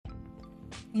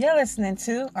You're listening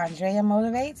to Andrea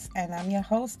Motivates, and I'm your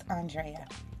host, Andrea.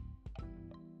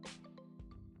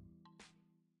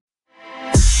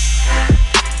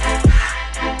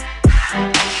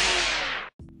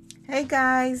 Hey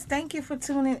guys, thank you for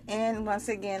tuning in. Once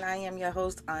again, I am your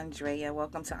host, Andrea.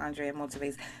 Welcome to Andrea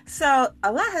Motivates. So,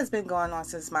 a lot has been going on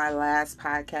since my last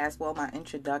podcast. Well, my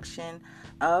introduction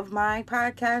of my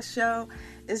podcast show.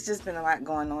 It's just been a lot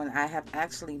going on. I have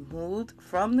actually moved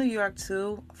from New York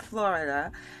to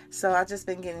Florida. So, I've just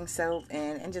been getting settled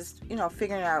in and just,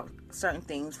 figuring out certain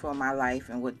things for my life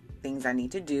and what things I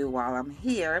need to do while I'm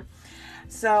here.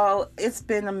 So it's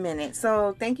been a minute.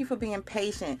 So thank you for being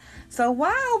patient. So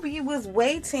while we was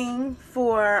waiting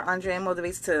for Andrea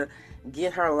Motivates to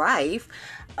get her life,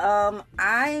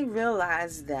 I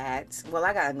realized that,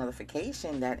 I got a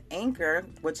notification that Anchor,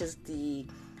 which is the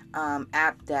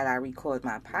app that I record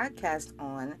my podcast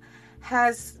on,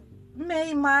 has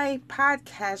made my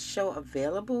podcast show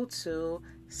available to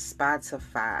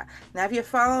Spotify. Now, if you're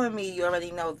following me, you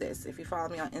already know this. If you follow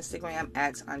me on Instagram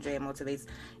at Andrea Motivates,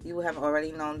 you will have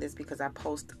already known this because I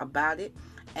post about it.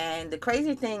 And the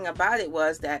crazy thing about it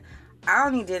was that I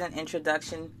only did an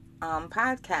introduction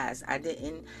podcast. I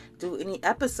didn't do any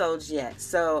episodes yet.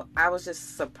 So I was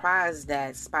just surprised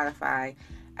that Spotify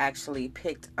actually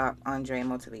picked up Andrea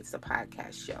Motivates, the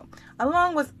podcast show,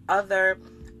 along with other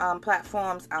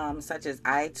platforms such as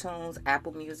iTunes,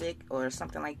 Apple Music, or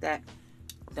something like that.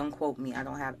 Don't quote me. I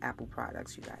don't have Apple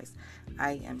products, you guys.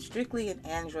 I am strictly an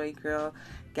Android girl,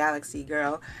 Galaxy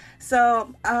girl.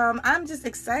 So I'm just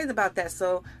excited about that.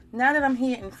 So now that I'm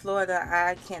here in Florida,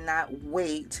 I cannot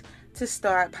wait to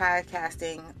start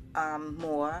podcasting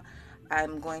more.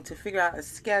 I'm going to figure out a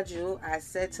schedule. I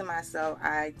said to myself,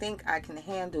 I think I can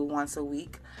handle once a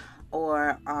week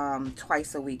or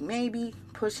twice a week, maybe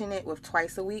pushing it with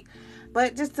twice a week,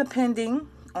 but just depending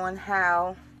on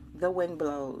how the wind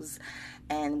blows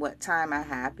and what time I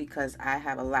have, because I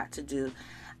have a lot to do.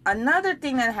 Another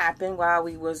thing that happened while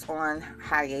we was on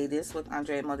hiatus with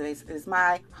Andrea Motivates is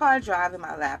my hard drive in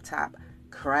my laptop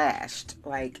crashed.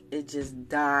 Like, it just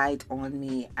died on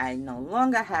me. I no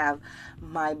longer have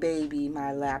my baby,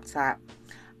 my laptop.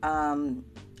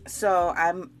 So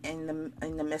I'm in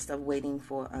the midst of waiting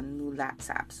for a new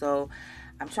laptop. So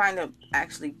I'm trying to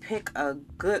actually pick a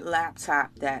good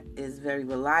laptop that is very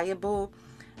reliable.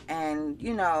 And,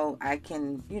 I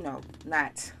can,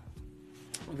 not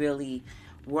really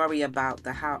worry about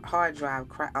the hard drive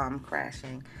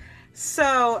crashing.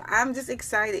 So I'm just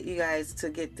excited, you guys, to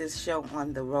get this show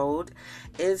on the road.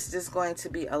 It's just going to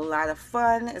be a lot of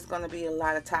fun. It's going to be a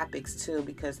lot of topics, too,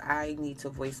 because I need to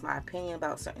voice my opinion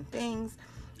about certain things.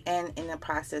 And in the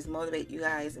process, motivate you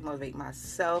guys and motivate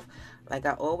myself. Like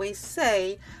I always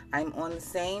say, I'm on the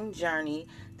same journey.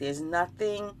 There's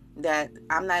nothing that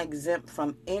I'm not exempt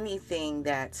from anything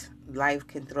that life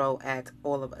can throw at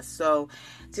all of us. So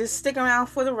just stick around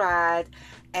for the ride.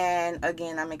 And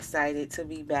again, I'm excited to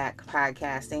be back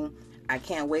podcasting. I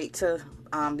can't wait to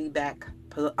be back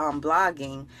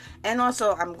blogging. And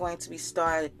also, I'm going to be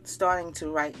starting to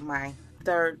write my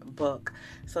third book,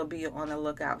 so be on the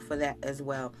lookout for that as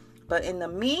well. But in the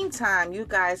meantime, you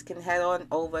guys can head on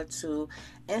over to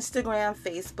Instagram,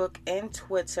 Facebook, and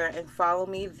Twitter and follow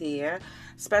me there,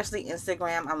 especially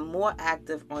Instagram. I'm more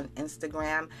active on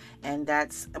Instagram, and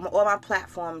that's all my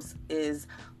platforms is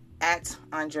at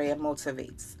Andrea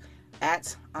Motivates.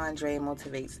 At Andrea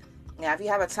Motivates. Now, if you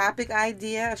have a topic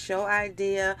idea, a show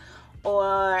idea,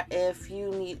 or if you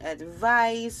need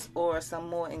advice or some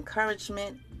more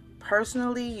encouragement,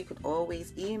 personally, you can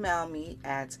always email me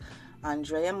at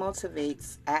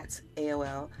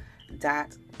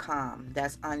AndreaMotivates@AOL.com.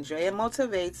 That's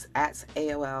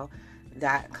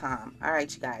AndreaMotivates@AOL.com. All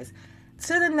right, you guys.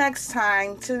 To the next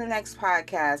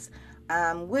podcast,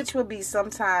 which will be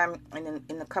sometime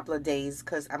in a couple of days,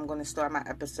 because I'm going to start my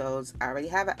episodes. I already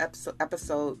have an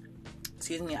episode.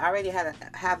 Excuse me. I already have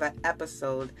an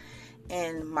episode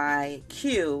in my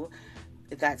queue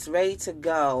that's ready to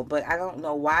go, but I don't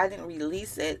know why I didn't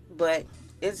release it, but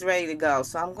it's ready to go.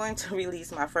 So I'm going to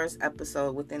release my first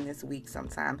episode within this week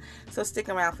sometime. So stick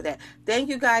around for that. Thank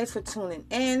you guys for tuning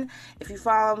in. If you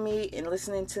follow me and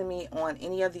listening to me on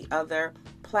any of the other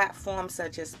platforms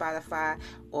such as Spotify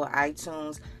or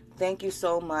iTunes, thank you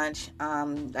so much.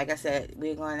 Like I said,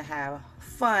 we're going to have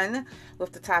fun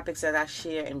with the topics that I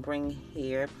share and bring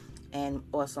here, and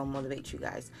also motivate you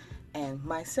guys and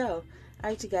myself. All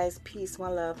right, you guys. Peace,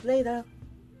 one love. Later.